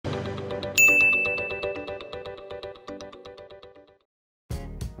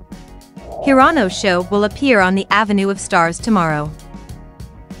Hirano Sho will appear on the Avenue of Stars tomorrow.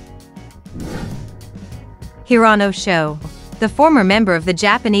 Hirano Sho, the former member of the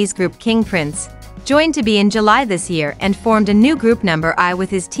Japanese group King Prince, joined TOBE in July this year and formed a new group number I with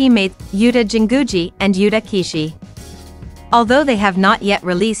his teammates Yuta Jinguji and Yuta Kishi. Although they have not yet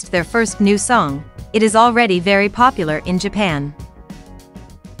released their first new song, it is already very popular in Japan.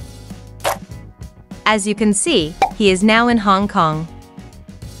 As you can see, he is now in Hong Kong.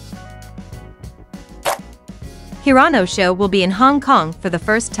 Hirano Sho will be in Hong Kong for the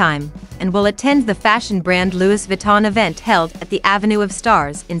first time, and will attend the fashion brand Louis Vuitton event held at the Avenue of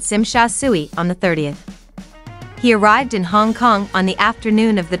Stars in Tsim Sha Tsui on the 30th. He arrived in Hong Kong on the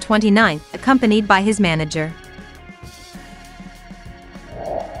afternoon of the 29th accompanied by his manager.